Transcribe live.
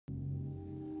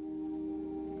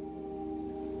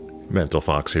Mental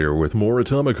Fox here with more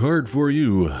Atomic Heart for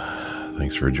you.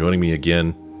 Thanks for joining me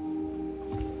again.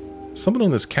 Someone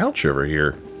on this couch over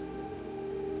here.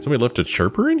 Somebody left a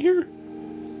chirper in here?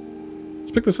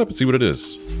 Let's pick this up and see what it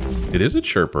is. It is a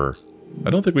chirper. I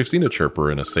don't think we've seen a chirper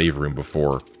in a save room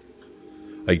before.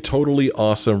 A totally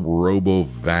awesome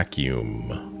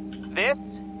robo-vacuum.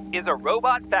 This is a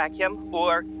robot vacuum,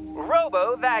 or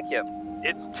robo-vacuum.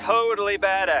 It's totally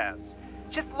badass.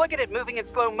 Just look at it moving in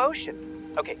slow motion.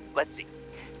 Okay, let's see.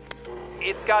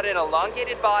 It's got an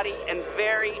elongated body and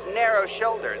very narrow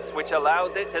shoulders, which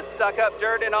allows it to suck up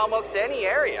dirt in almost any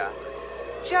area.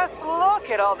 Just look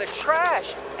at all the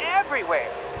trash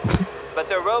everywhere. But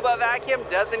the robo-vacuum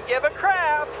doesn't give a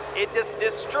crap. It just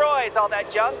destroys all that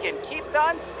junk and keeps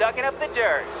on sucking up the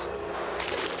dirt.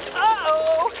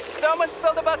 Uh-oh! Someone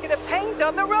spilled a bucket of paint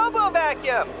on the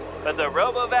robo-vacuum. But the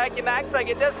robo-vacuum acts like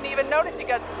it doesn't even notice you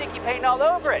got sticky paint all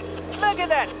over it. Look at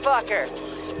that fucker.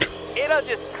 It'll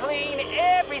just clean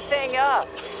everything up,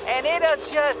 and it'll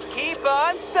just keep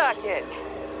on sucking.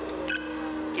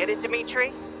 Get it,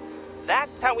 Dimitri?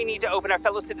 That's how we need to open our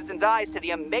fellow citizens' eyes to the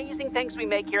amazing things we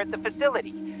make here at the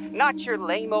facility. Not your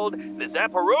lame old, the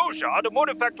Zaporozhye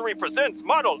Automotive Factory presents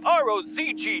model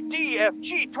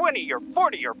ROZGDFG20 or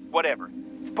 40 or whatever.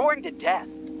 It's boring to death.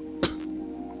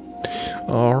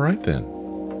 Alright then.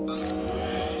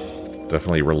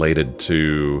 Definitely related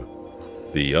to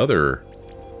the other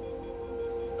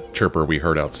chirper we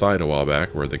heard outside a while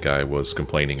back, where the guy was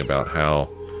complaining about how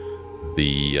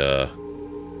the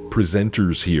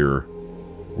presenters here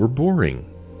were boring.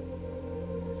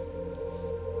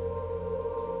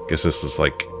 Guess this is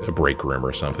like a break room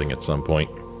or something at some point.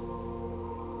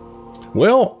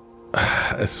 Well,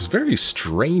 it's a very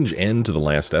strange end to the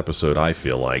last episode, I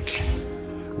feel like,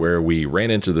 where we ran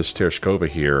into this Tereshkova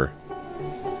here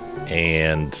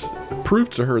and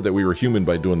proved to her that we were human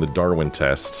by doing the Darwin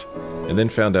test, and then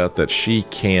found out that she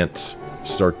can't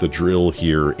start the drill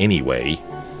here anyway.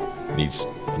 Needs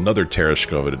another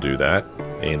Tereshkova to do that,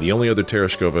 and the only other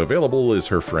Tereshkova available is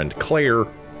her friend Claire,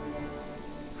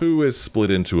 who is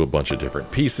split into a bunch of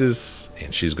different pieces,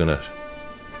 and she's gonna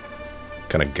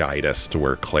kind of guide us to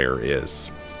where Claire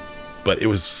is. But it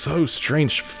was so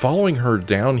strange following her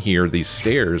down here, these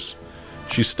stairs.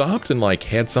 She stopped and like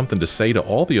had something to say to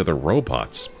all the other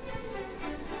robots.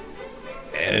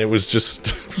 And it was just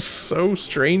so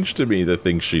strange to me, the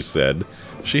things she said.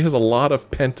 She has a lot of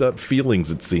pent-up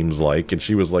feelings, it seems like, and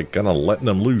she was like kind of letting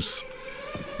them loose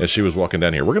as she was walking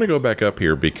down here. We're going to go back up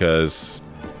here because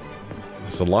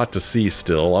there's a lot to see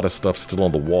still, a lot of stuff still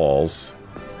on the walls.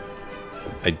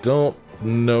 I don't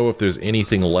know if there's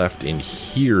anything left in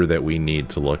here that we need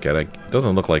to look at. It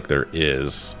doesn't look like there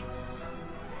is.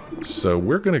 So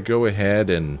we're going to go ahead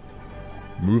and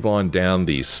move on down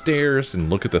these stairs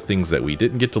and look at the things that we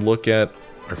didn't get to look at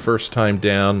our first time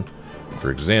down.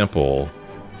 For example,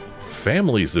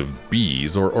 families of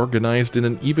bees are organized in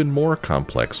an even more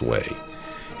complex way.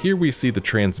 Here we see the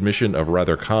transmission of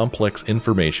rather complex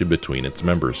information between its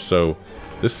members. So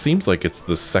this seems like it's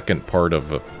the second part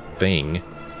of a thing.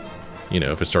 You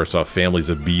know, if it starts off, families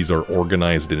of bees are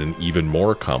organized in an even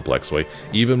more complex way.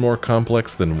 Even more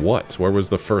complex than what? Where was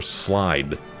the first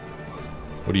slide?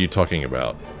 What are you talking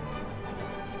about?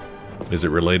 Is it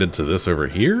related to this over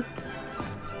here?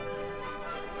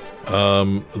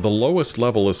 The lowest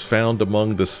level is found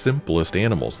among the simplest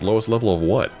animals. The lowest level of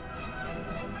what?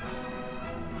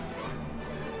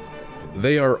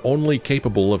 They are only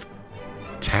capable of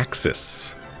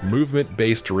taxis.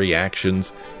 Movement-based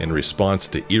reactions in response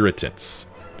to irritants,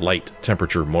 light,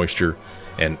 temperature, moisture,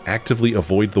 and actively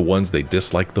avoid the ones they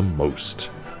dislike the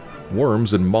most.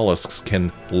 Worms and mollusks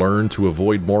can learn to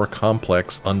avoid more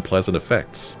complex, unpleasant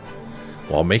effects.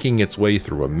 While making its way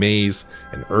through a maze,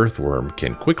 an earthworm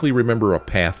can quickly remember a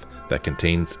path that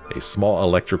contains a small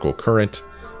electrical current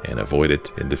and avoid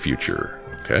it in the future.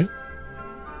 Okay?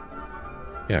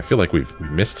 Yeah, I feel like we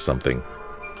missed something.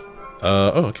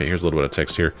 Oh, okay, here's a little bit of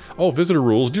text here. Oh, visitor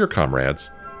rules, dear comrades.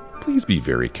 Please be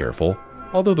very careful.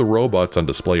 Although the robots on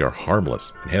display are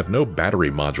harmless and have no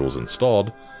battery modules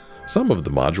installed, some of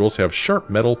the modules have sharp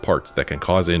metal parts that can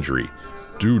cause injury.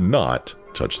 Do not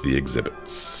touch the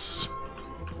exhibits.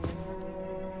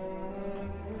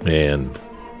 And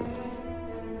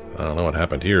I don't know what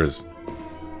happened here.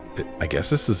 I guess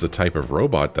this is a type of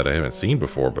robot that I haven't seen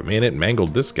before, but man, it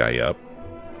mangled this guy up.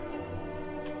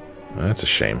 That's a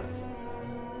shame.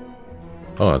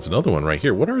 Oh, it's another one right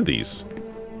here. What are these?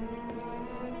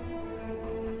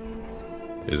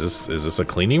 Is this a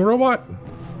cleaning robot?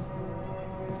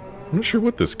 I'm not sure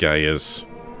what this guy is.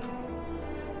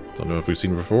 Don't know if we've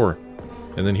seen it before.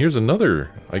 And then here's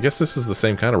another. I guess this is the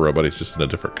same kind of robot. It's just in a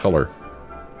different color.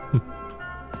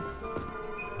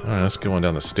 Alright, let's go on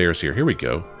down the stairs here. Here we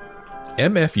go.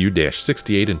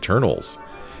 MFU-68 internals.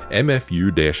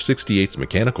 MFU-68's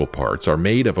mechanical parts are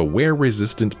made of a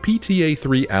wear-resistant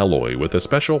PTA3 alloy with a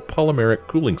special polymeric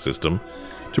cooling system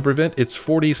to prevent its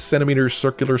 40-centimeter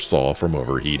circular saw from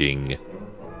overheating.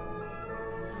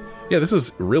 Yeah, this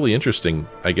is really interesting.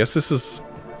 I guess this is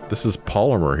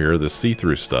polymer here, the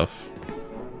see-through stuff.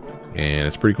 And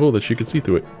it's pretty cool that you can see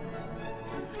through it.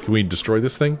 Can we destroy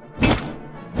this thing?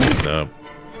 No.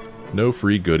 No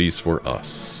free goodies for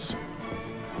us.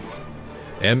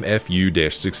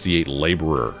 MFU-68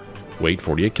 Laborer. Weight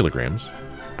 48 kilograms.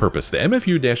 Purpose. The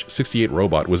MFU-68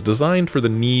 robot was designed for the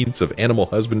needs of animal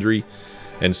husbandry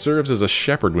and serves as a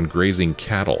shepherd when grazing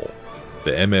cattle.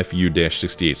 The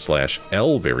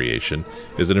MFU-68/L variation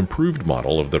is an improved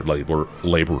model of the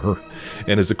Laborer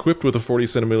and is equipped with a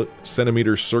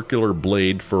 40-centimeter circular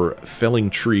blade for felling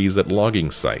trees at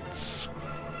logging sites.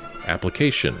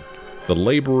 Application. The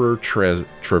Laborer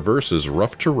traverses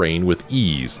rough terrain with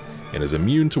ease and is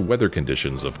immune to weather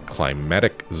conditions of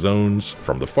climatic zones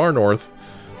from the far north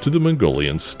to the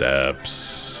Mongolian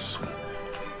steppes.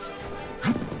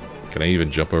 Can I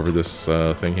even jump over this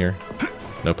thing here?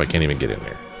 Nope, I can't even get in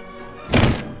there.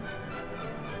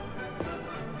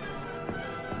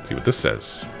 Let's see what this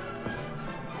says.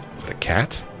 Is it a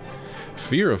cat?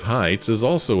 Fear of heights is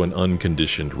also an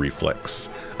unconditioned reflex.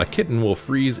 A kitten will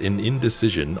freeze in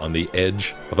indecision on the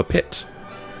edge of a pit.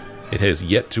 It has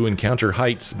yet to encounter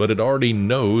heights, but it already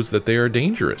knows that they are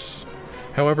dangerous.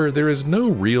 However, there is no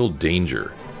real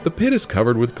danger. The pit is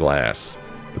covered with glass,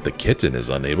 but the kitten is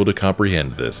unable to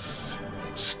comprehend this.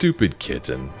 Stupid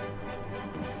kitten.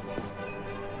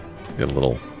 Got a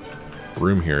little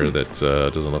room here that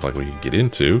doesn't look like we can get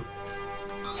into.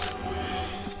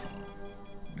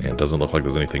 And doesn't look like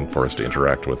there's anything for us to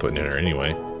interact with in there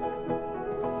anyway.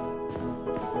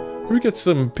 We get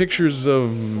some pictures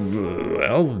of,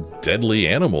 well, deadly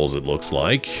animals, it looks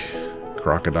like.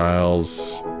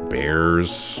 Crocodiles,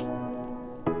 bears,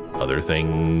 other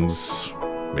things,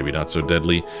 maybe not so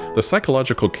deadly. The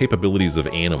psychological capabilities of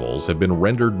animals have been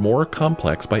rendered more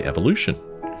complex by evolution.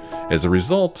 As a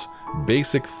result,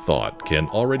 basic thought can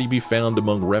already be found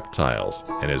among reptiles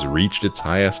and has reached its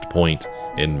highest point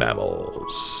in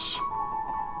mammals.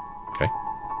 Okay.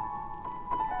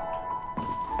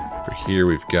 Over here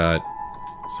we've got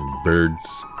some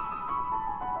birds,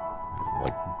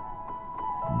 like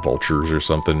vultures or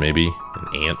something maybe,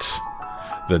 an ant.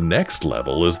 The next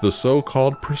level is the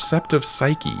so-called perceptive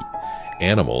psyche.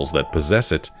 Animals that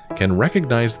possess it can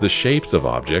recognize the shapes of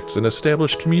objects and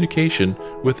establish communication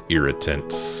with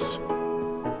irritants.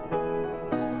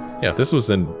 Yeah, if this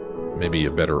was in maybe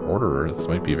a better order, this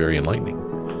might be very enlightening.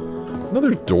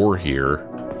 Another door here.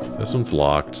 This one's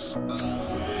locked.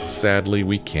 Sadly,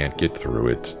 we can't get through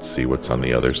it to see what's on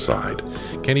the other side.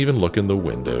 Can't even look in the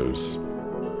windows.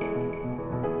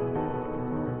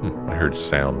 I heard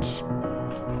sounds.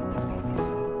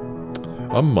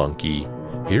 A monkey.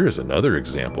 Here is another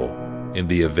example. In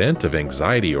the event of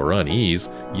anxiety or unease,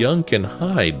 young can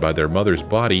hide by their mother's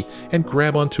body and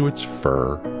grab onto its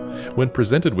fur. When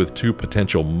presented with two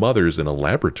potential mothers in a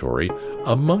laboratory,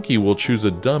 a monkey will choose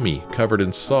a dummy covered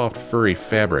in soft, furry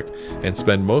fabric and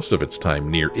spend most of its time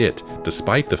near it,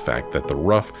 despite the fact that the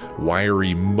rough,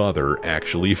 wiry mother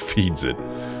actually feeds it.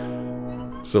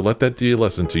 So let that be a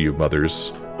lesson to you,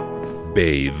 mothers.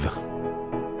 Bathe.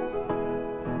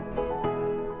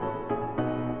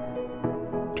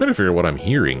 Trying to figure out what I'm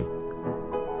hearing.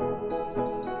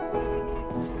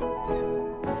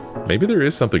 Maybe there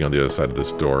is something on the other side of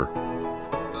this door.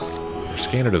 Your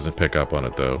scanner doesn't pick up on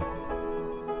it, though.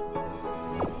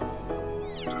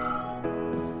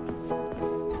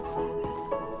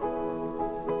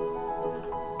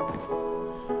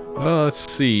 Let's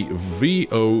see.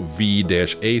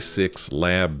 VOV-A6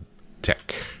 Lab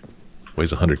Tech.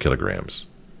 Weighs 100 kilograms.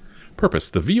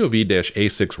 Purpose. The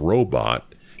VOV-A6 robot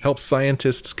helps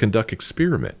scientists conduct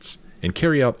experiments and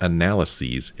carry out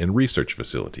analyses in research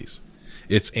facilities.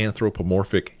 Its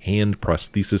anthropomorphic hand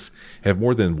prostheses have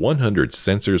more than 100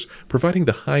 sensors, providing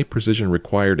the high precision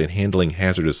required in handling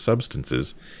hazardous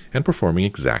substances and performing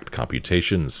exact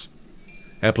computations.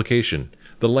 Application.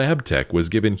 The lab tech was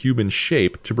given human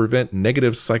shape to prevent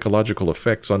negative psychological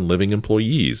effects on living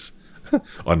employees.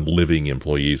 On living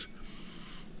employees.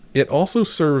 It also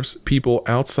serves people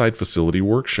outside facility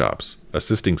workshops,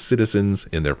 assisting citizens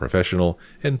in their professional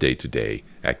and day-to-day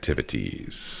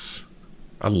activities.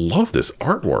 I love this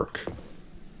artwork.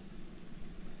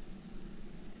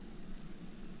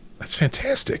 That's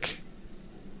fantastic.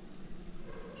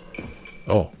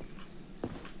 Oh.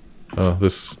 Oh,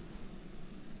 this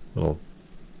little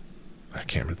I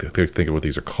can't really think of what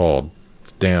these are called.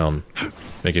 It's down,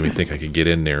 making me think I could get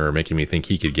in there, or making me think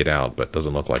he could get out, but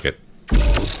doesn't look like it.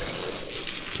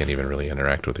 Can't even really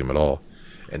interact with him at all.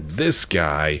 And this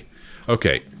guy...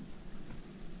 Okay.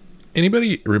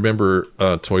 Anybody remember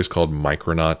toys called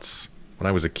Micronauts? When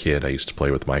I was a kid, I used to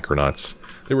play with Micronauts.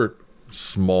 They were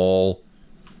small,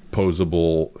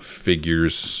 posable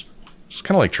figures. It's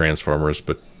kind of like Transformers,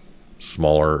 but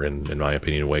smaller and, in my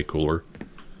opinion, way cooler.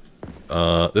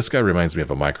 This guy reminds me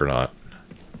of a Micronaut.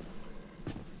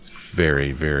 It's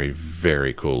very, very,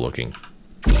 very cool looking.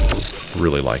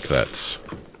 Really like that.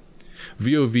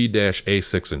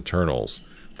 VOV-A6 internals.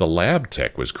 The lab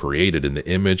tech was created in the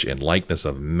image and likeness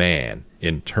of man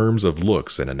in terms of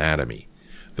looks and anatomy.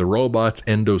 The robot's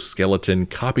endoskeleton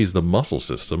copies the muscle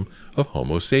system of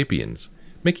Homo sapiens,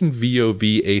 making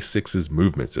VOV-A6's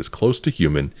movements as close to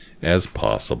human as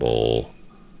possible.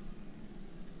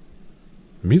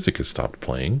 The music has stopped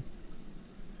playing.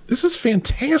 This is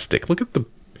fantastic. Look at the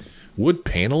wood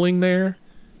paneling there.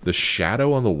 The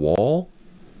shadow on the wall.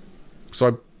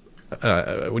 So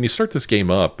when you start this game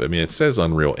up, I mean, it says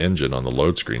Unreal Engine on the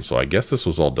load screen, so I guess this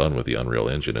was all done with the Unreal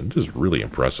Engine, and it is really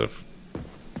impressive.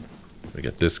 We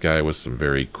got this guy with some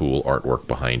very cool artwork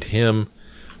behind him.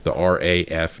 The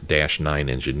RAF-9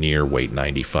 engineer, weight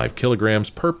 95 kilograms.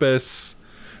 Purpose: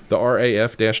 the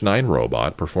RAF-9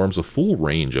 robot performs a full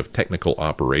range of technical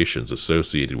operations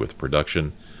associated with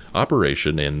production,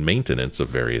 operation, and maintenance of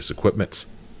various equipment.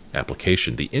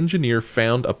 Application: the engineer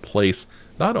found a place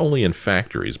not only in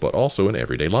factories, but also in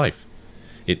everyday life.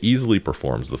 It easily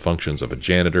performs the functions of a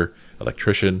janitor,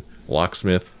 electrician,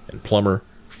 locksmith, and plumber,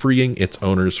 freeing its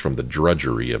owners from the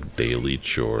drudgery of daily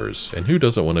chores. And who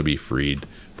doesn't want to be freed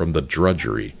from the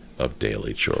drudgery of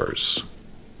daily chores?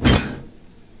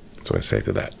 That's what I say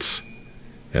to that.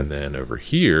 And then over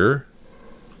here,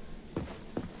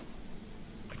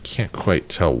 I can't quite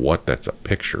tell what that's a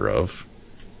picture of.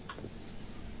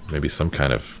 Maybe some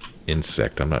kind of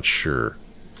insect, I'm not sure.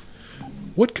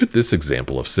 What could this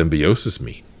example of symbiosis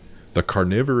mean? The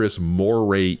carnivorous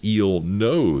moray eel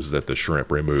knows that the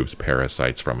shrimp removes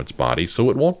parasites from its body, so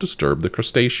it won't disturb the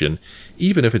crustacean,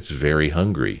 even if it's very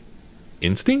hungry.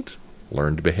 Instinct?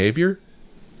 Learned behavior?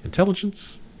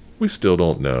 Intelligence? We still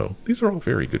don't know. These are all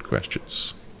very good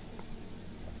questions.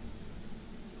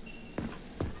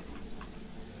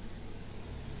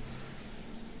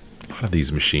 A lot of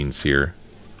these machines here.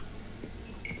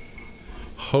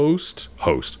 Host.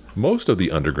 Most of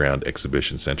the underground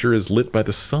exhibition center is lit by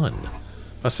the sun.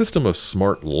 A system of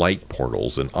smart light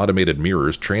portals and automated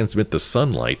mirrors transmit the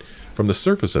sunlight from the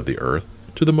surface of the Earth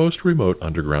to the most remote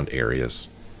underground areas.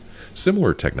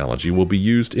 Similar technology will be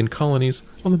used in colonies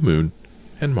on the Moon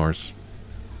and Mars.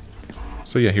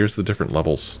 So yeah, here's the different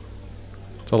levels.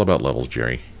 It's all about levels,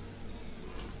 Jerry.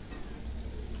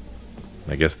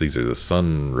 I guess these are the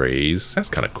sun rays. That's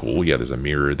kind of cool. Yeah, there's a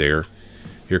mirror there.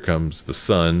 Here comes the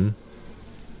sun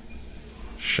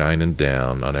shining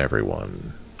down on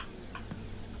everyone.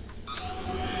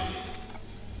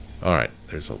 Alright,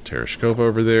 there's old Tereshkova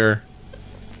over there.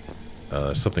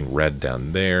 Something red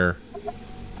down there.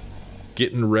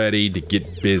 Getting ready to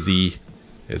get busy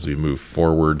as we move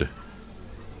forward.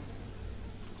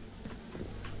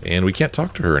 And we can't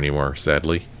talk to her anymore,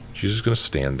 sadly. She's just going to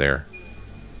stand there.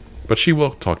 But she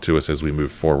will talk to us as we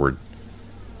move forward.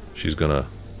 She's going to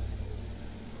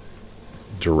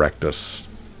direct us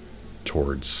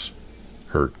towards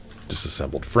her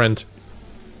disassembled friend.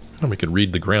 And we can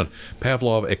read the ground.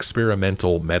 Pavlov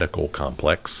Experimental Medical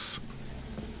Complex.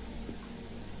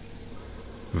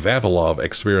 Vavilov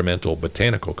Experimental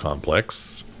Botanical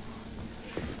Complex.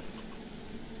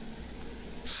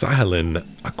 Sahalin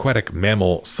Aquatic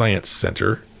Mammal Science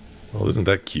Center. Well, isn't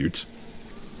that cute?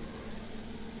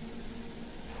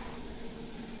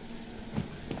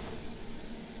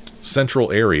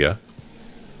 Central Area.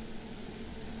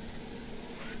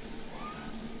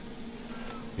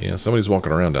 Yeah, somebody's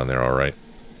walking around down there, all right.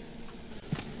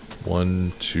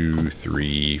 1, 2,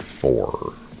 3,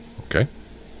 4. Okay.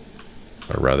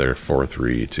 Or rather, 4,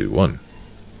 3, 2, 1.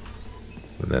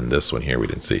 And then this one here we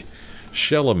didn't see.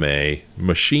 Chalamet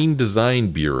Machine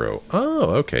Design Bureau. Oh,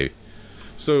 okay.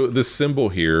 So this symbol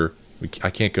here,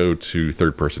 I can't go to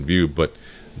third-person view, but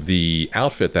the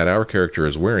outfit that our character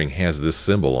is wearing has this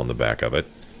symbol on the back of it.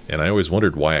 And I always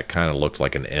wondered why it kind of looked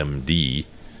like an MD.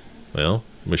 Well,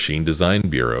 Machine Design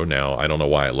Bureau. Now, I don't know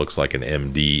why it looks like an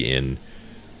MD in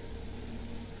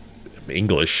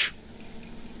English.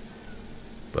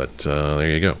 But there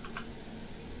you go.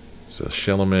 So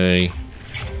Chalamet,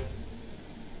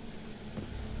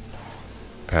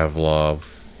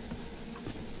 Pavlov,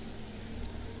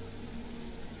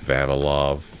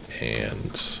 Vavilov,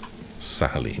 and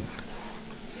Sahaline.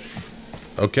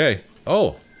 Okay.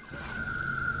 Oh.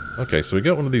 Okay, so we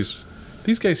got one of these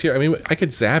guys here. I mean, I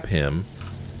could zap him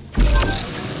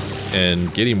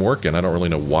and get him working. I don't really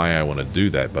know why I want to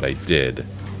do that, but I did.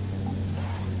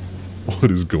 What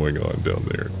is going on down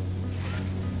there?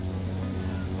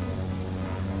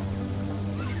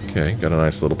 Okay, got a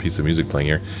nice little piece of music playing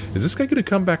here. Is this guy going to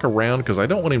come back around? Because I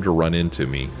don't want him to run into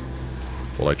me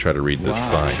while I try to read this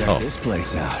sign. Check this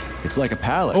place out. It's like a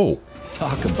palace. Oh.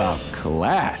 Talk about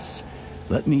class.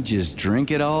 Let me just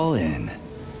drink it all in.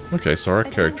 Okay, so our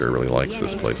character really likes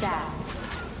this place.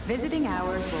 Visiting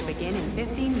hours will begin in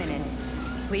 15 minutes.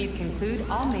 Please conclude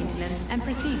all maintenance and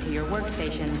proceed to your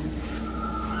workstation.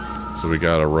 So we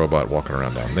got a robot walking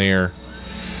around down there.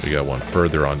 We got one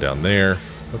further on down there.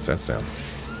 What's that sound?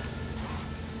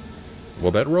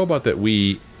 Well, that robot that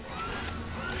we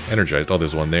energized. Oh,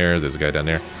 there's one there. There's a guy down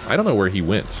there. I don't know where he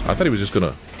went. I thought he was just going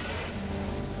to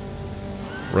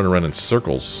run around in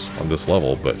circles on this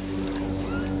level, but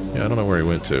yeah, I don't know where he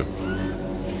went to.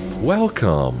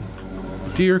 Welcome,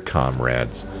 dear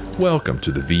comrades. Welcome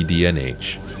to the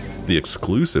VDNH, the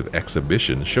exclusive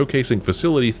exhibition showcasing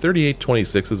Facility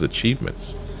 3826's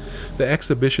achievements. The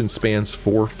exhibition spans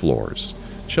 4 floors: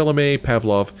 Chelomey,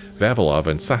 Pavlov, Vavilov,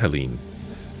 and Sahaline.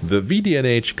 The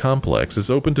VDNH complex is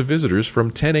open to visitors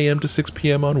from 10 a.m. to 6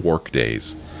 p.m. on work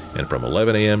days, and from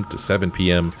 11 a.m. to 7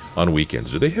 p.m. on weekends.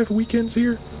 Do they have weekends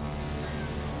here?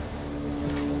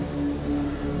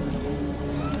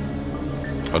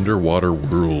 Underwater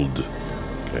world.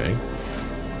 Okay.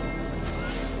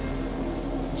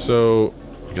 So,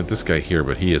 you got this guy here,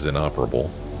 but he is inoperable.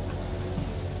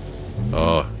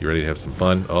 Oh, you ready to have some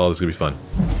fun? Oh, this is gonna be fun.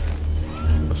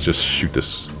 Let's just shoot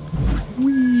this.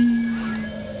 Whee!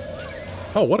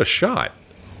 Oh, what a shot!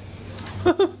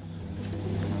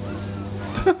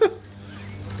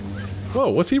 Whoa,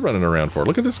 what's he running around for?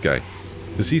 Look at this guy.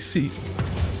 Does he see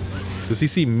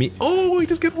me? Oh, he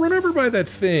just got run over by that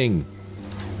thing.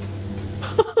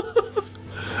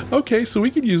 Okay, so we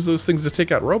could use those things to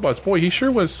take out robots. Boy, he sure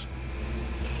was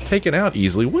taken out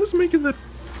easily. What is making that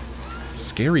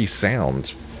scary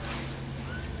sound?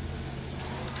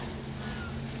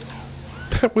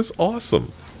 That was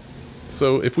awesome.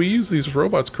 So if we use these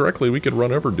robots correctly, we could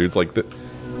run over dudes like that.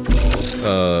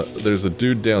 There's a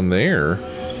dude down there.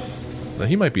 Now,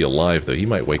 he might be alive, though. He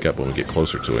might wake up when we get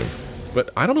closer to him. But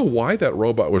I don't know why that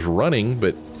robot was running,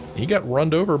 but he got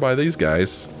run over by these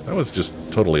guys. That was just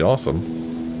totally awesome.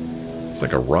 It's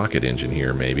like a rocket engine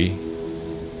here, maybe.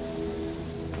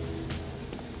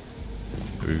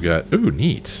 We've got... Ooh,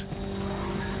 neat.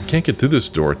 Can't get through this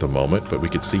door at the moment, but we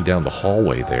could see down the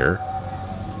hallway there.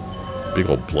 Big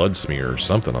old blood smear or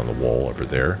something on the wall over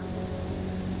there.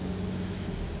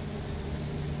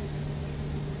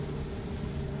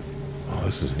 Oh,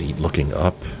 this is neat, looking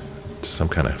up to some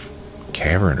kind of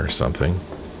cavern or something.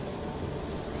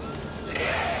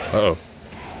 Uh-oh.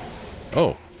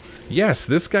 Oh. Yes,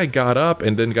 this guy got up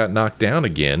and then got knocked down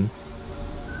again.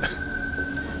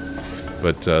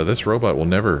 But this robot will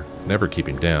never keep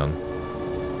him down.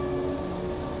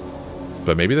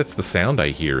 But maybe that's the sound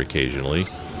I hear occasionally.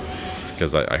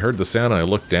 Because I heard the sound and I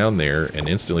looked down there and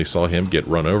instantly saw him get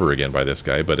run over again by this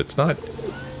guy, but it's not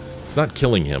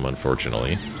killing him,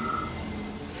 unfortunately.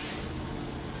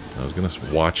 I was gonna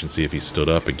watch and see if he stood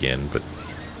up again, but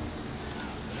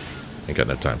ain't got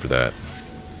no time for that.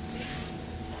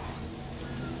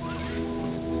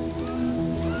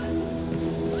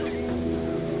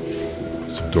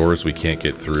 Some doors we can't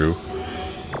get through.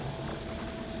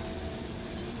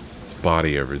 His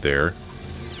body over there.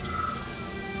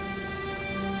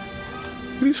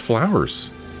 Look at these flowers.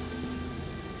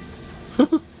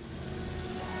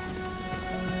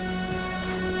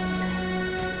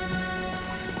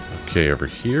 Okay, over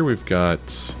here we've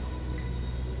got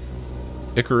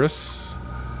Icarus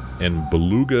and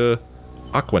Beluga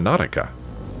Aquanautica.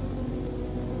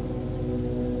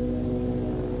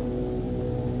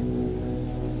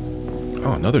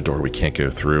 Oh, another door we can't go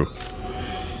through.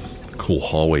 Cool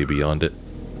hallway beyond it.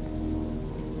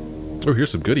 Oh, here's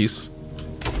some goodies.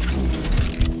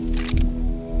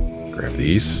 Grab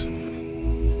these.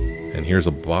 And here's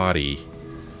a body.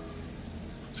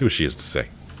 Let's see what she has to say.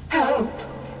 Help,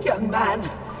 young man.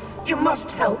 You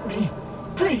must help me.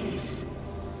 Please.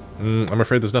 I'm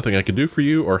afraid there's nothing I can do for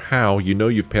you, or how. You know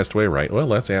you've passed away, right? Well,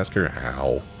 let's ask her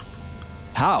how.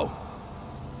 How?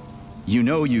 You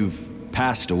know you've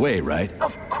passed away, right?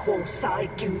 Of course I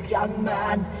do, young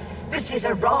man. This is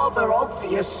a rather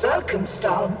obvious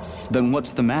circumstance. Then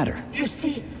what's the matter? You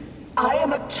see, I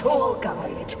am a tour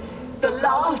guide. The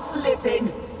last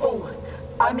living,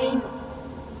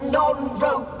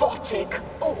 non-robotic,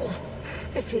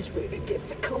 This is really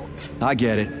difficult. I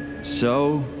get it.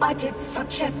 So, I did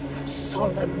such a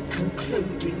solemn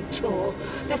concluding tour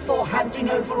before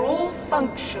handing over all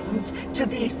functions to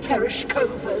these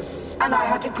Tereshkovas. And I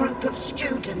had a group of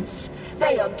students.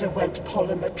 They underwent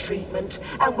polymer treatment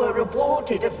and were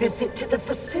awarded a visit to the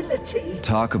facility.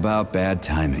 talk about bad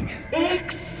timing.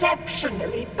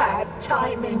 Exceptionally bad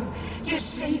timing. You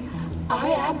see, I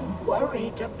am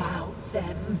worried about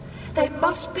them. They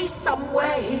must be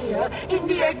somewhere here in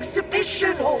the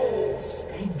exhibition halls.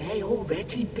 They may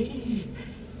already be.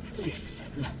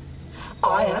 Listen,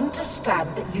 I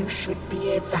understand that you should be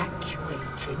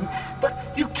evacuating,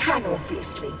 but you can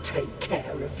obviously take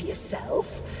care of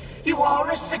yourself. You are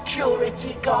a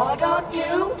security guard, aren't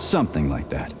you? Something like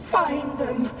that. Find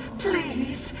them,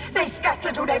 please. They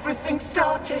scattered when everything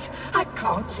started. I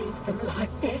can't leave them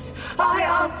like this. I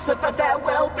answer for their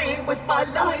well-being with my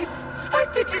life. I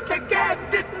did it again,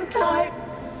 didn't I?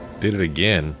 Did it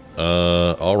again.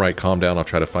 Alright, calm down, I'll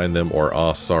try to find them,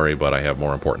 or, sorry, but I have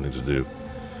more important things to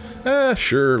do.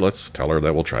 Sure, let's tell her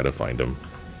that we'll try to find them.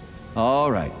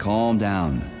 All right, calm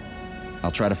down.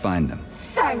 I'll try to find them.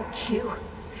 Thank you.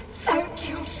 Thank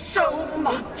you so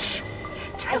much.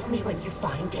 Tell me when you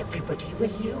find everybody,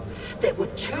 will you? There were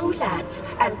 2 lads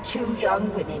and 2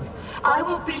 young women. I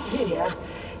will be here.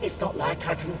 It's not like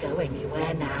I can go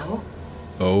anywhere now.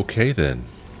 Okay, then.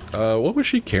 What was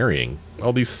she carrying?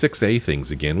 All these 6A things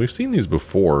again. We've seen these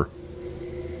before.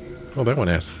 Oh, that one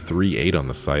has 3-8 on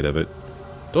the side of it.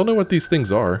 Don't know what these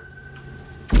things are.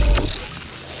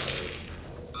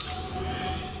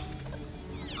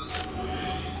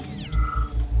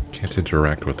 Can't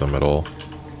interact with them at all.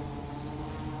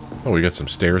 Oh, we got some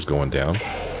stairs going down.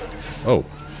 Oh.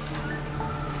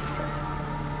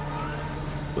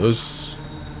 Those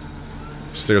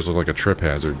stairs look like a trip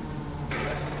hazard.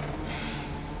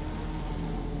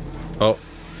 Oh,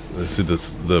 let's see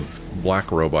this. The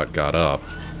black robot got up.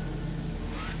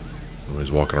 He's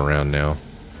walking around now.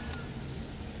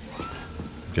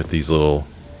 Get these little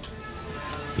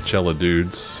Pachella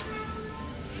dudes.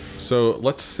 So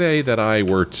let's say that I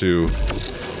were to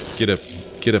get a.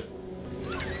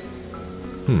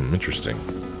 Interesting.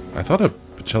 I thought a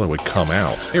Pachella would come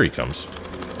out. Here he comes.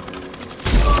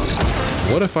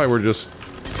 What if I were just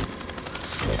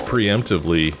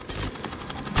preemptively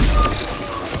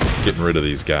getting rid of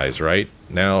these guys, right?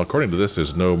 Now, according to this,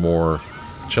 there's no more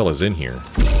Cellas in here.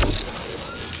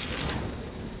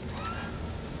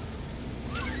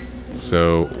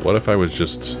 So, what if I was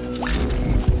just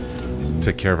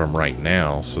take care of them right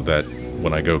now, so that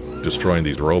when I go destroying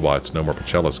these robots, no more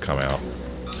Pachellas come out?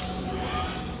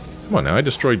 Come on now, I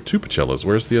destroyed 2 Pachellas.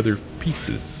 Where's the other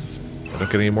pieces? I don't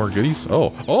get any more goodies?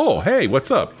 Oh, hey, what's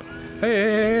up?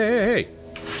 Hey.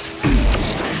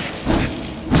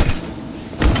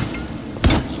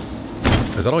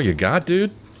 Is that all you got,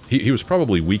 dude? He was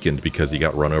probably weakened because he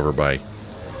got run over by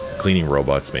cleaning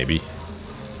robots, maybe.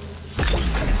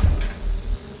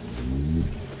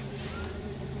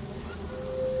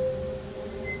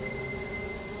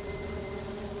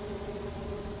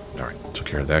 Alright, took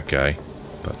care of that guy.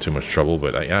 Not too much trouble,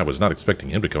 but I was not expecting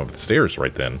him to come up the stairs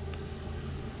right then.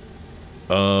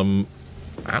 I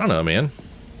don't know, man.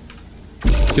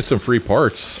 Get some free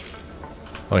parts.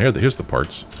 Oh, here's the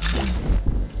parts.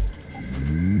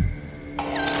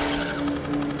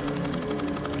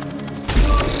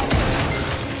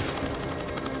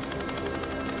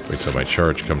 Wait till my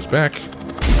charge comes back.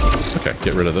 Okay,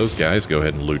 get rid of those guys. Go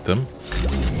ahead and loot them.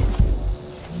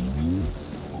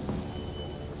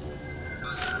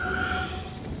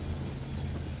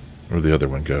 Where'd the other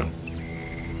one go?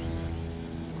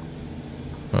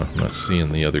 Oh, I'm not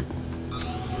seeing the other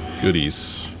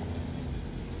goodies.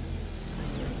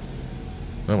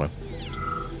 Oh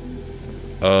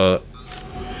well.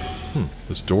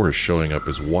 This door is showing up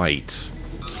as white.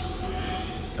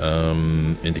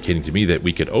 Indicating to me that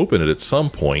we could open it at some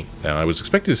point. Now, I was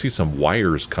expecting to see some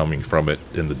wires coming from it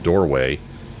in the doorway,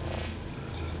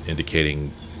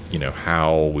 indicating, you know,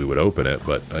 how we would open it,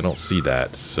 but I don't see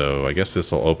that. So I guess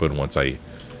this will open once I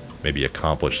maybe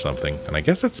accomplish something. And I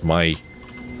guess that's my...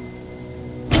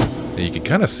 You can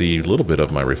kind of see a little bit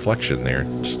of my reflection there.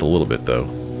 Just a little bit, though.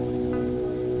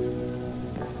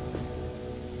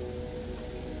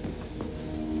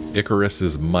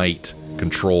 Icarus's might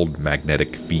controlled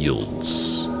magnetic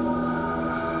fields.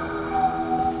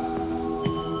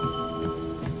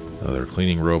 Another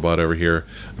cleaning robot over here.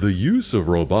 The use of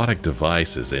robotic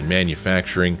devices in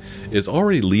manufacturing is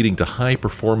already leading to high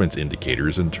performance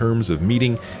indicators in terms of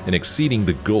meeting and exceeding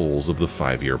the goals of the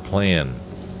 5-year plan.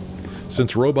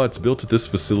 Since robots built at this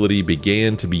facility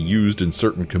began to be used in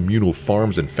certain communal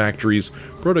farms and factories,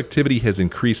 productivity has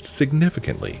increased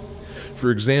significantly. For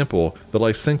example, the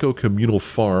Lysenko communal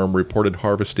farm reported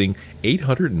harvesting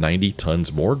 890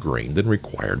 tons more grain than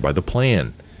required by the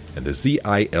plan, and the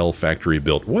ZIL factory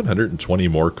built 120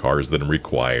 more cars than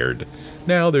required.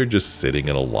 Now they're just sitting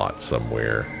in a lot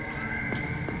somewhere.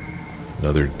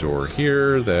 Another door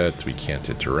here that we can't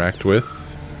interact with.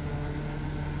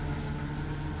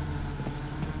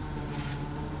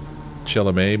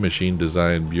 Chalamet Machine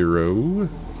Design Bureau.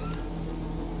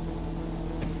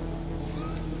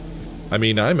 I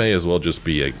mean, I may as well just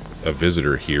be a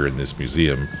visitor here in this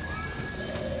museum.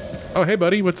 Oh, hey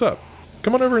buddy, what's up?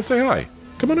 Come on over and say hi.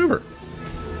 Come on over.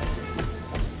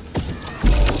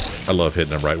 I love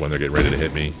hitting them right when they're getting ready to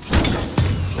hit me.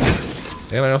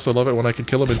 And I also love it when I can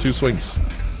kill them in 2 swings.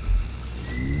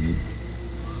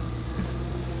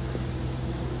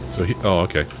 So he... Oh,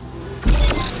 okay.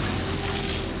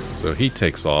 So he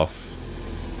takes off.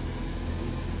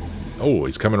 Oh,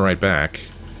 he's coming right back.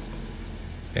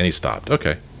 And he stopped.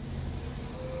 Okay.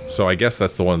 So I guess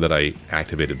that's the one that I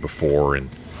activated before, and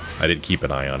I didn't keep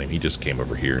an eye on him. He just came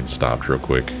over here and stopped real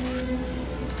quick.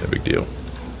 No big deal.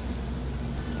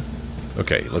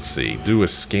 Okay, let's see. Do a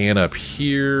scan up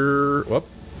here. Whoop.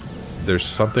 There's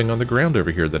something on the ground over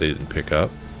here that I didn't pick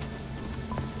up.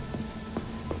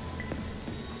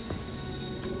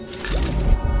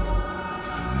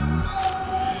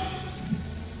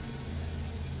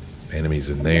 Enemies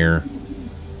in there.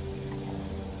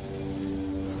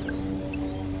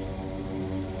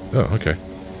 Oh, okay.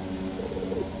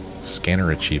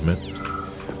 Scanner achievement.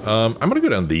 I'm gonna go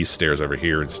down these stairs over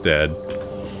here instead.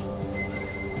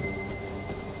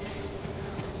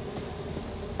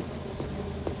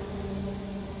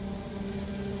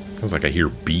 Sounds like I hear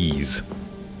bees.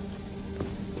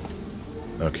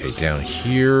 Okay, down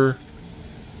here.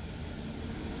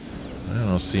 I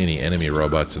don't see any enemy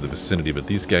robots in the vicinity, but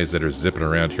these guys that are zipping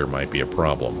around here might be a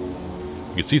problem.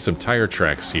 You can see some tire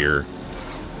tracks here,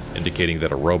 indicating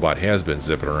that a robot has been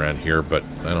zipping around here, but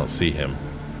I don't see him.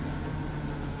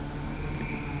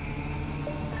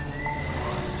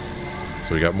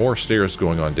 So we got more stairs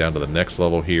going on down to the next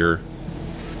level here.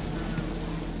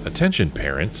 Attention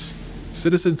parents.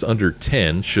 Citizens under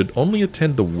 10 should only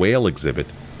attend the whale exhibit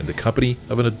in the company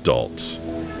of an adult.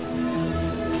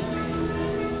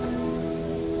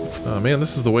 Oh man,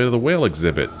 this is the way to the whale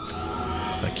exhibit.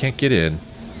 I can't get in.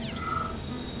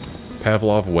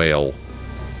 Pavlov whale.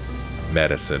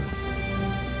 Medicine.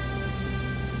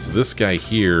 So this guy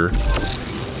here...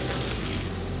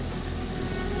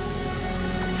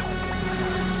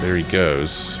 There he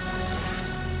goes.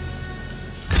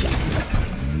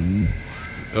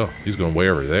 Oh, he's going way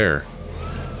over there.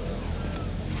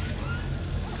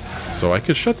 So I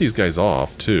could shut these guys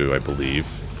off, too, I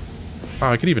believe. Oh,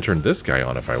 I could even turn this guy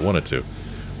on if I wanted to.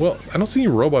 Well, I don't see any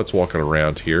robots walking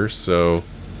around here, so...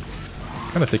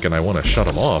 I'm kind of thinking I want to shut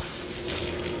them off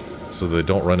so they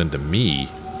don't run into me.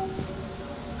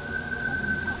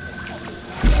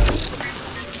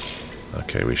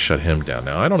 Okay, we shut him down.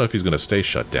 Now, I don't know if he's going to stay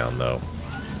shut down, though.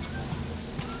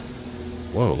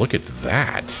 Whoa, look at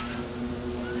that!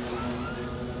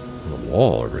 On the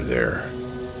wall over there.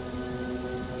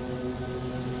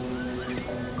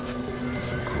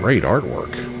 Some great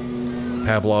artwork.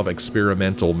 Pavlov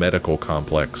Experimental Medical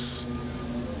Complex.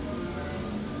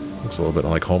 Looks a little bit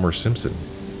like Homer Simpson.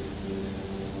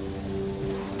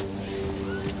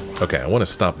 Okay, I want to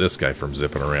stop this guy from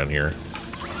zipping around here,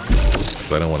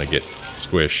 because I don't want to get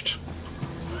squished.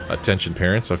 Attention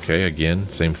parents. Okay, again,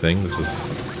 same thing. This is...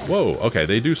 Whoa, okay,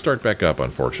 they do start back up,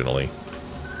 unfortunately.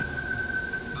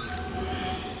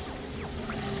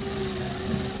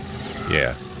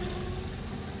 Yeah.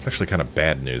 It's actually kind of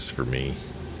bad news for me.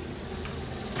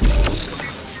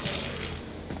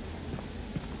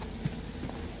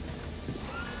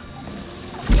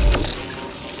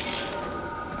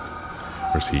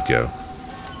 Where's he go?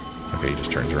 Okay, he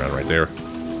just turns around right there.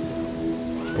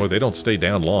 Boy, they don't stay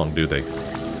down long, do they?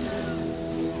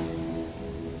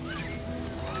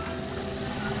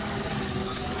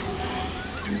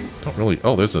 Don't really...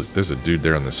 Oh, there's a dude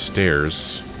there on the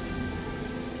stairs.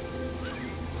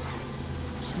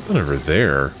 Something over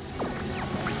there.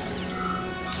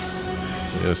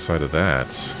 The other side of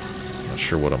that. Not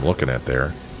sure what I'm looking at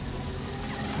there.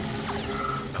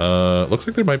 Looks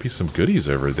like there might be some goodies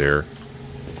over there.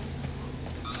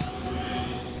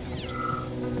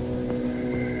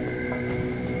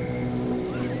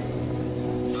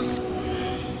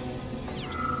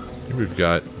 Here we've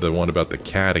got the one about the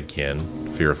cat again.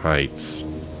 Fear of heights.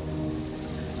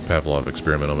 Pavlov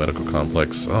Experimental Medical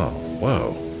Complex. Oh,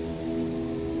 whoa.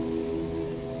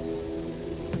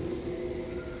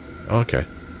 Okay.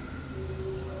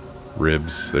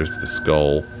 Ribs. There's the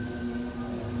skull.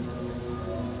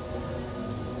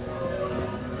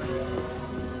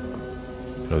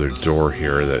 Another door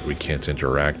here that we can't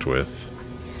interact with.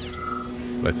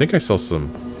 But I think I saw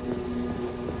something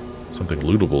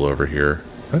lootable over here.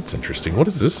 That's interesting. What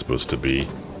is this supposed to be?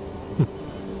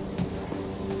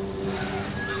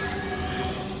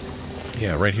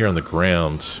 Yeah, right here on the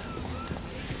ground.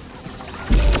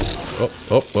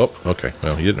 Oh, okay.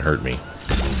 Well, he didn't hurt me.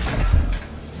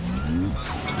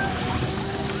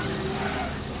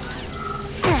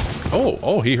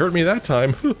 Oh, he hurt me that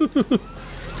time.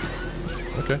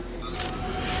 Okay.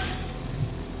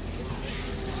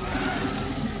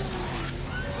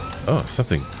 Oh,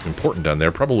 something important down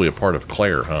there. Probably a part of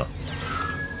Claire, huh?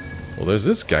 Well, there's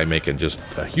this guy making just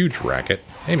a huge racket.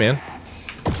 Hey, man.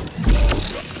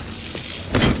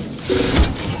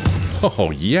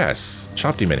 Oh, yes.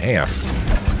 Chopped him in half.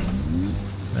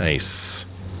 Nice.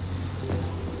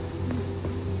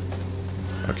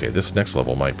 Okay, this next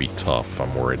level might be tough.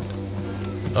 I'm worried.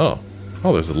 Oh,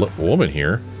 there's a woman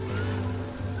here.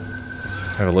 Let's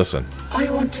have a listen. I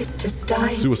wanted to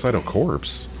die. Suicidal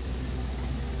corpse.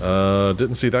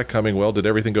 Didn't see that coming. Well, did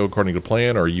everything go according to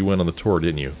plan, or you went on the tour,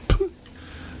 didn't you?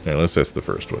 Alright, let's ask the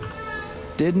first one.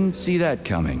 Didn't see that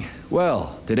coming.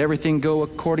 Well, did everything go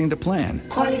according to plan?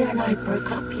 Collier and I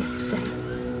broke up yesterday.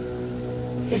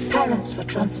 His parents were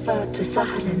transferred to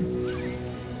Sakhalin.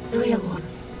 The real one,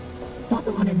 not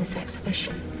the one in this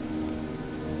exhibition.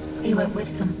 He went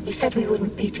with them. He said we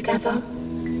wouldn't be together.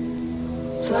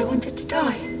 So I wanted to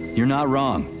die. You're not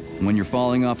wrong. When you're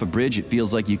falling off a bridge, it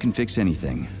feels like you can fix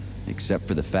anything. Except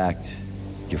for the fact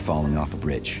you're falling off a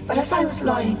bridge. But as I was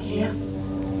lying here,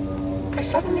 I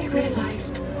suddenly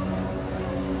realized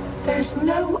there is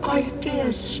no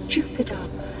idea stupider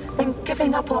than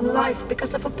giving up on life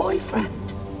because of a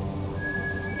boyfriend.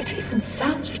 It even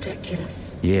sounds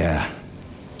ridiculous. Yeah.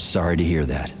 Sorry to hear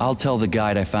that. I'll tell the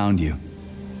guide I found you.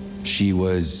 She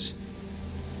was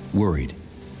worried.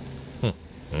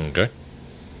 Okay.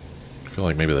 I feel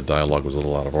like maybe the dialogue was a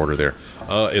little out of order there.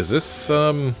 Is this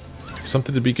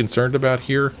something to be concerned about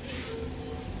here?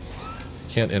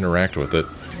 Can't interact with it.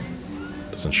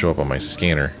 Doesn't show up on my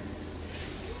scanner.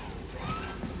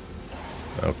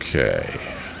 Okay.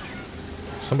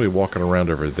 Somebody walking around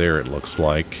over there, it looks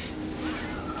like.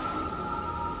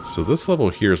 So this level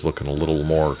here is looking a little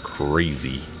more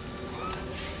crazy.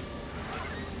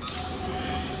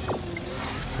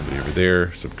 Somebody over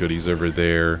there, some goodies over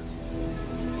there.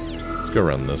 Let's go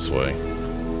around this way.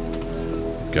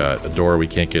 Got a door we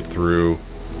can't get through.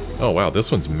 Oh wow,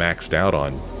 this one's maxed out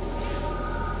on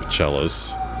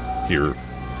Pacellas here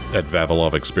at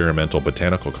Vavilov Experimental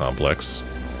Botanical Complex.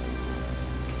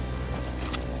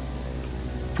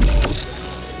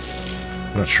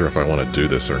 I'm not sure if I want to do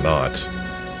this or not,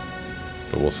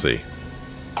 but we'll see.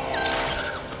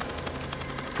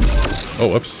 Oh,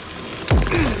 whoops.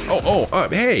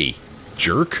 Hey,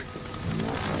 jerk.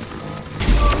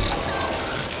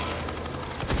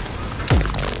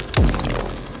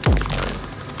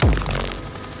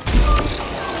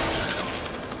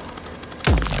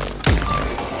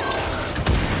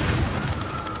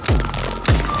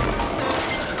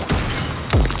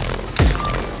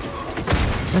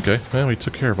 Okay, well, we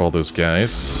took care of all those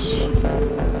guys.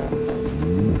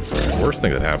 The worst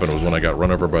thing that happened was when I got run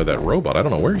over by that robot. I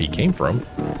don't know where he came from.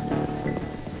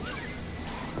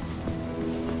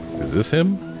 Is this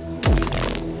him?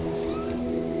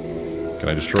 Can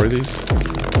I destroy these?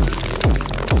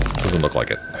 Doesn't look like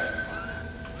it.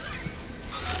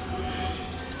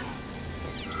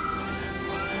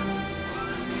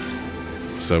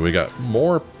 So we got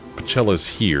more Pacellas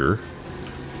here.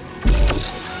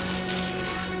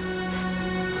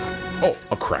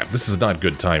 Oh, crap. This is not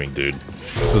good timing, dude.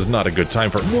 This is not a good time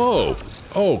for... Whoa!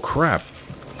 Oh, crap.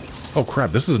 Oh,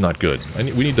 crap. This is not good.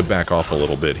 We need to back off a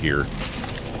little bit here.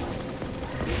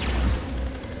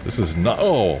 This is not...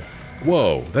 Oh!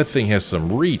 Whoa. That thing has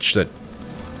some reach. That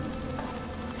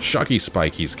shocky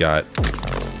spike he's got.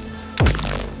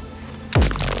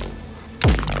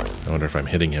 I wonder if I'm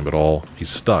hitting him at all. He's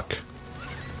stuck.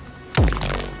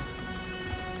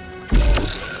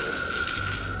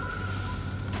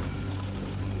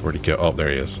 Where'd he go? Oh, there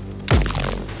he is.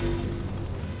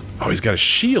 Oh, he's got a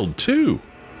shield, too.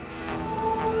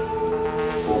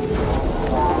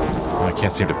 Oh, I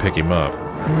can't seem to pick him up.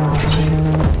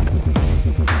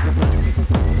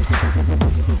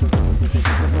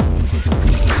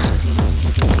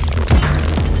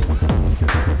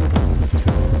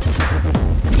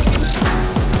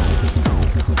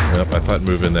 Yep, I thought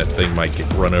moving that thing might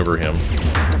run over him.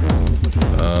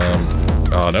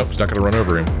 Oh, nope, it's not going to run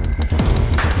over him.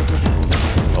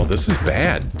 this is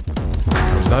bad.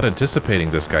 I was not anticipating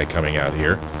this guy coming out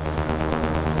here.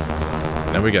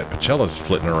 Now we got Pacellas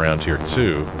flitting around here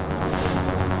too.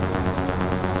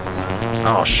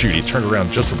 Oh shoot, he turned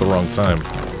around just at the wrong time.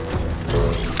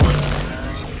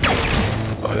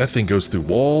 Oh, that thing goes through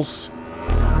walls.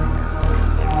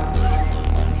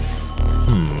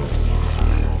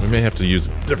 We may have to use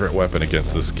a different weapon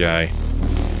against this guy.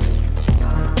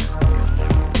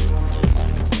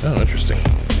 Oh, interesting.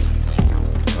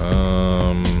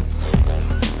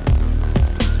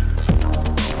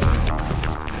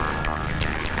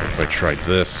 If I tried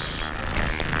this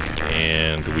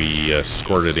and we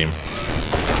squirted him.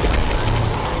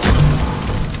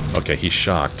 Okay, he's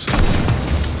shocked.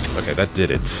 Okay, that did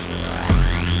it.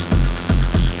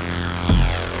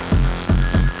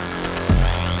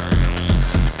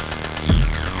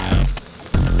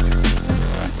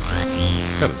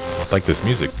 Gotta like this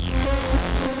music.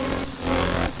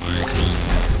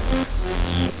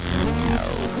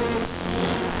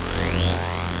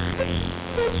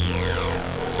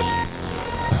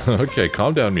 Okay,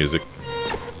 calm down, music.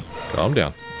 Calm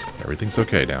down. Everything's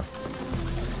okay now.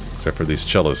 Except for these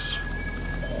cellos.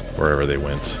 Wherever they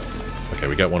went. Okay,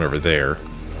 we got one over there.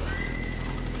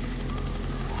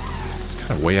 It's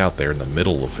kind of way out there in the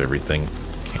middle of everything.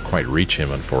 Can't quite reach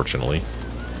him, unfortunately.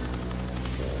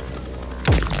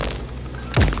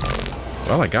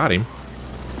 Well, I got him.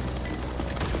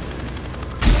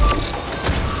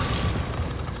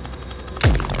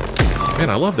 Man,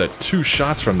 I love that 2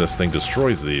 shots from this thing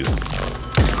destroys these.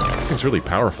 This thing's really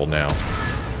powerful now.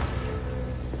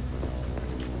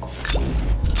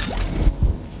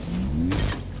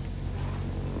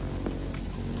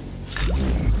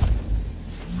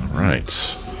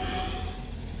 Alright.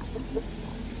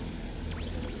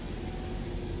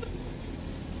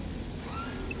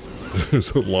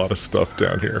 There's a lot of stuff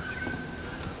down here.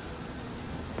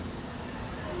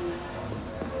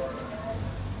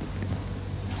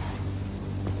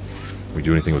 We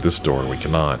do anything with this door? We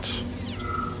cannot.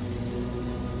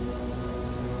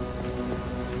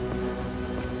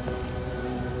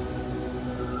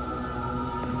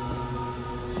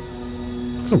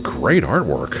 Some great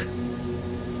artwork.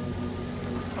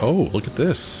 Oh, look at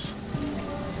this.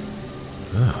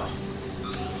 Oh.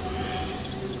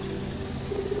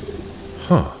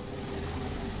 Huh.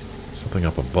 Something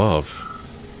up above.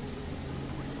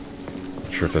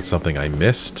 Not sure if that's something I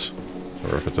missed,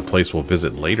 or if it's a place we'll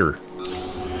visit later.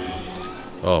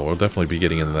 Oh, we'll definitely be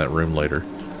getting into that room later.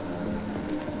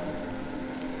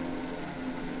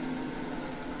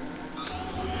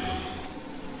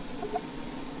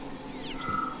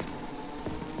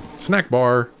 Snack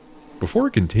bar. Before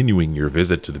continuing your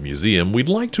visit to the museum, we'd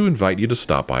like to invite you to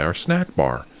stop by our snack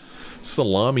bar.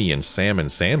 Salami and salmon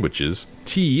sandwiches,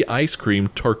 tea, ice cream,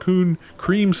 tarcoon,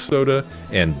 cream soda,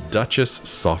 and Duchess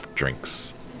soft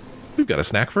drinks. We've got a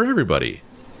snack for everybody.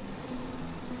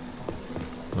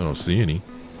 I don't see any.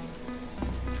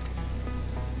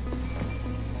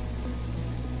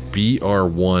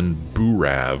 BR1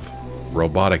 Burav,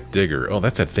 robotic digger. Oh,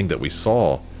 that's that thing that we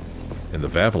saw in the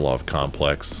Vavilov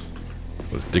complex.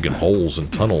 It was digging holes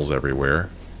and tunnels everywhere.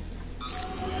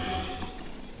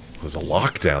 There's a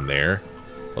lock down there.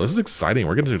 Well, this is exciting.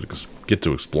 We're going to get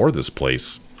to explore this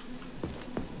place.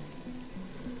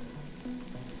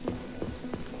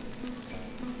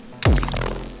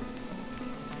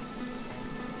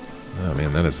 Oh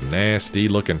man, that is nasty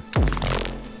looking.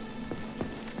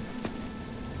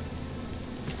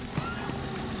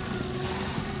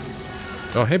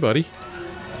 Oh, hey, buddy.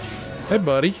 Hey,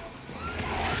 buddy.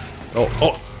 Oh,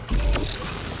 oh.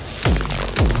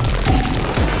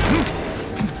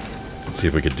 Let's see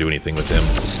if we could do anything with him.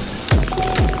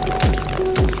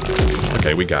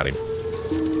 Okay, we got him.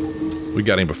 We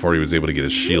got him before he was able to get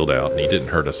his shield out, and he didn't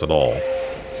hurt us at all.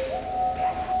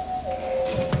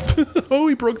 Oh,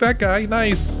 he broke that guy.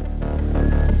 Nice.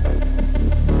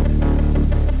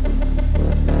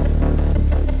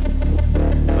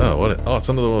 Oh, what? Oh, it's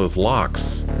under one of those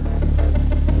locks.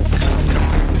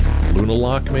 Luna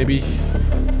lock, maybe?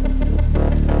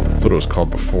 That's what it was called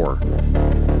before.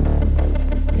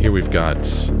 Here we've got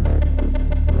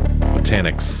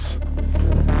botanics.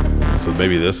 So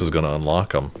maybe this is going to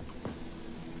unlock them.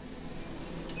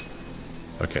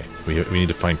 Okay, we need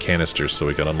to find canisters so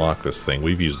we can unlock this thing.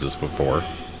 We've used this before.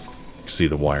 You see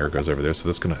the wire goes over there,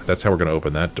 so that's how we're going to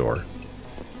open that door.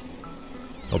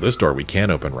 Oh, this door we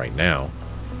can open right now.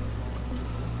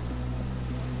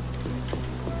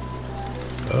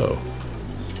 Oh.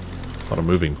 A lot of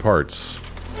moving parts.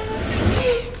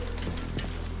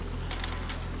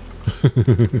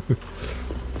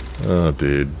 Oh,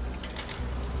 dude.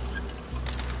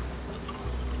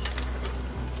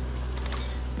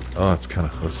 Oh, it's kind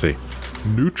of, let's see.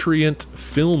 Nutrient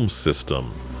film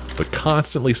system. The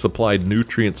constantly supplied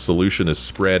nutrient solution is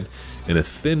spread in a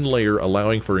thin layer,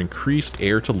 allowing for increased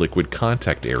air-to-liquid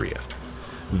contact area.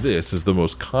 This is the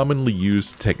most commonly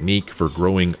used technique for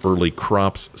growing early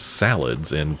crops,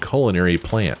 salads, and culinary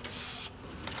plants.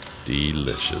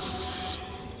 Delicious.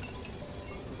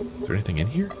 Is there anything in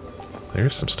here?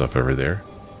 There's some stuff over there.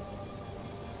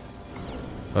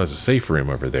 Oh, there's a safe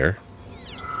room over there.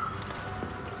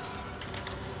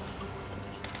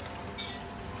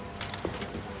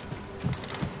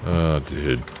 Oh,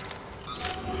 dude.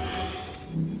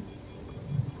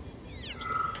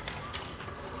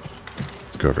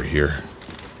 Let's go over here.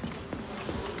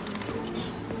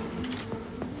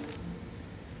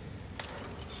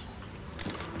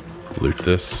 Loot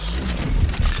this.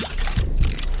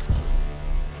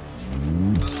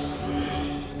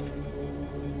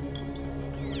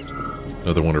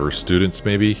 Another one of her students,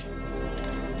 maybe?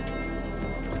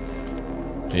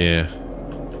 Yeah.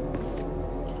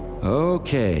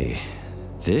 Okay.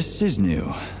 This is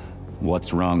new.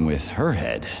 What's wrong with her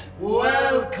head?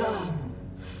 Welcome.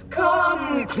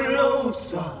 Come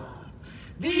closer.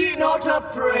 Be not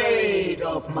afraid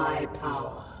of my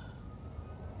power.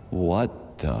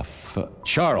 What the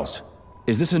Charles,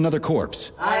 is this another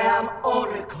corpse? I am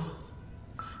Oracle.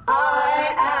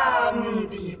 I am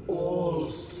the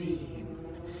all-seeing.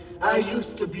 I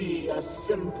used to be a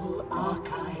simple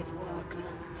archive worker,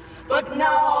 but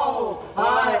now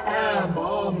I am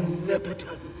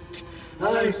omnipotent.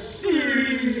 I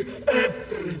see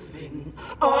everything.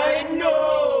 I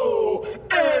know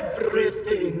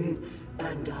everything.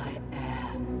 And I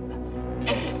am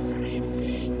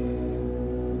everything.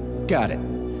 Got it.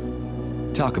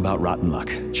 Talk about rotten luck.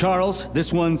 Charles,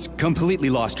 this one's completely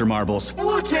lost her marbles.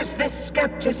 What is this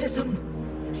skepticism?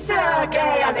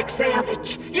 Sergei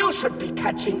Alexeyevich, you should be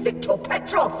catching Viktor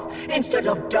Petrov instead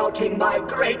of doubting my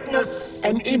greatness.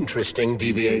 An interesting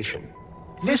deviation.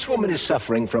 This woman is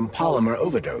suffering from polymer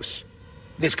overdose.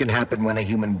 This can happen when a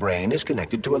human brain is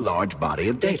connected to a large body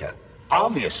of data.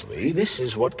 Obviously, this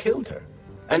is what killed her.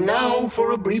 And now,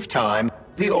 for a brief time,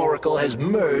 the Oracle has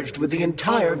merged with the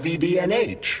entire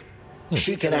VDNH.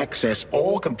 She can access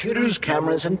all computers,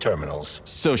 cameras, and terminals.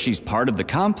 So she's part of the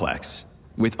complex?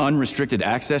 With unrestricted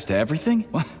access to everything?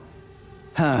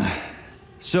 Huh.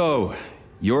 So,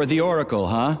 you're the Oracle,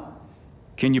 huh?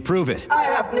 Can you prove it? I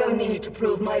have no need to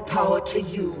prove my power to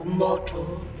you,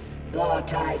 mortal.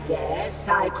 But I guess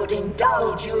I could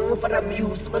indulge you for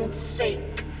amusement's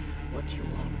sake. What do you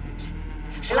want?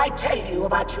 Shall I tell you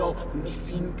about your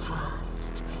missing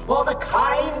past? Or the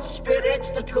kind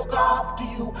spirits that look after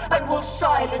you and will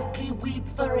silently weep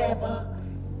forever?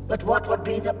 But what would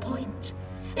be the point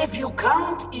if you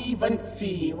can't even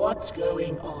see what's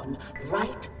going on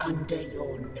right under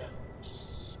your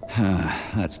nose?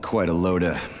 That's quite a load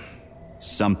of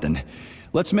something.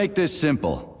 Let's make this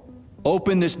simple.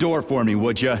 Open this door for me,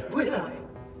 would ya? Will I?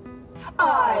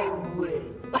 I will.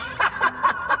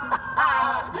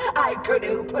 I can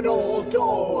open all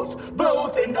doors,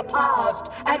 both in the past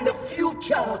and the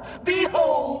future.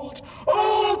 Behold,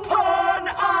 open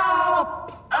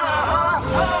up!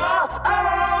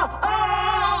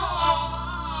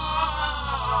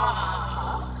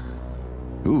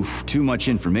 Oof, too much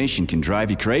information can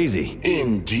drive you crazy.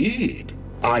 Indeed.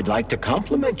 I'd like to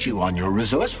compliment you on your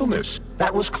resourcefulness.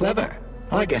 That was clever.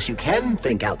 I guess you can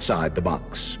think outside the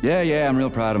box. Yeah, I'm real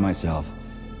proud of myself.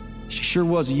 She sure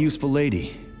was a useful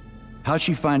lady. How'd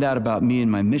she find out about me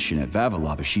and my mission at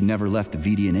Vavilov if she never left the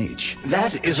VDNH?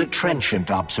 That is a trenchant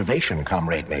observation,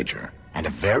 Comrade Major. And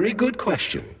a very good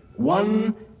question.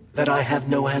 One that I have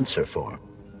no answer for.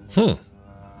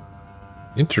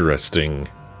 Interesting.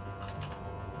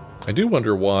 I do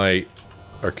wonder why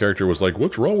our character was like,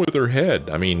 what's wrong with her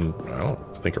head? I mean, I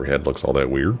don't think her head looks all that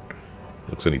weird.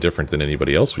 Looks any different than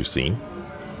anybody else we've seen.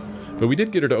 But we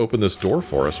did get her to open this door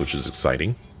for us, which is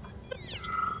exciting.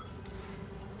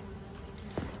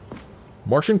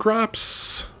 Martian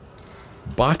crops.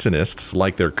 Botanists,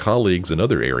 like their colleagues in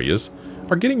other areas,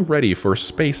 are getting ready for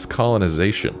space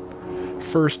colonization.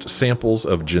 First samples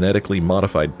of genetically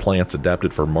modified plants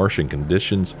adapted for Martian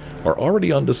conditions are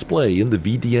already on display in the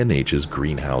VDNH's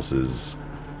greenhouses.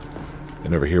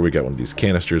 And over here we got one of these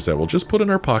canisters that we'll just put in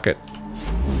our pocket.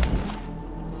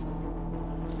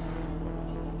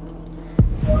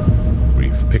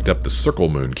 We've picked up the Circle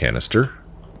Moon canister.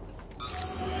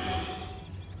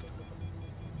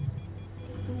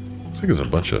 Looks like there's a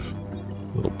bunch of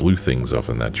little blue things off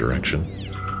in that direction.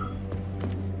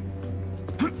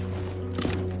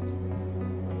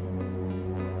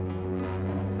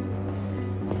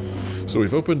 So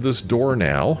we've opened this door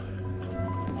now,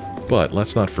 But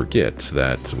let's not forget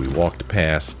that we walked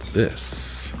past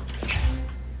this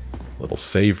little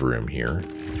save room here.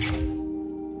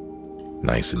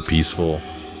 Nice and peaceful.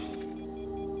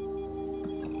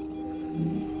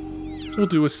 We'll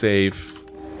do a save.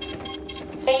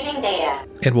 Saving data.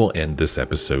 And we'll end this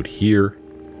episode here.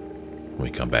 When we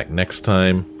come back next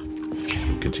time,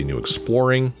 we'll continue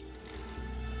exploring.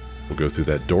 We'll go through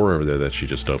that door over there that she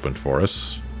just opened for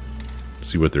us.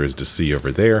 See what there is to see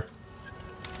over there.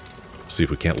 See if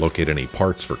we can't locate any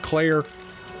parts for Claire.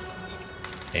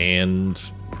 And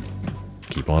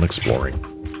keep on exploring.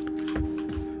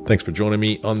 Thanks for joining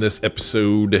me on this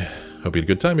episode. Hope you had a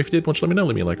good time. If you did, why don't you let me know?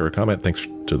 Leave me a like or a comment. Thanks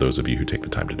to those of you who take the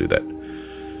time to do that.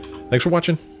 Thanks for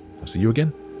watching. I'll see you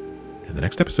again in the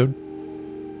next episode.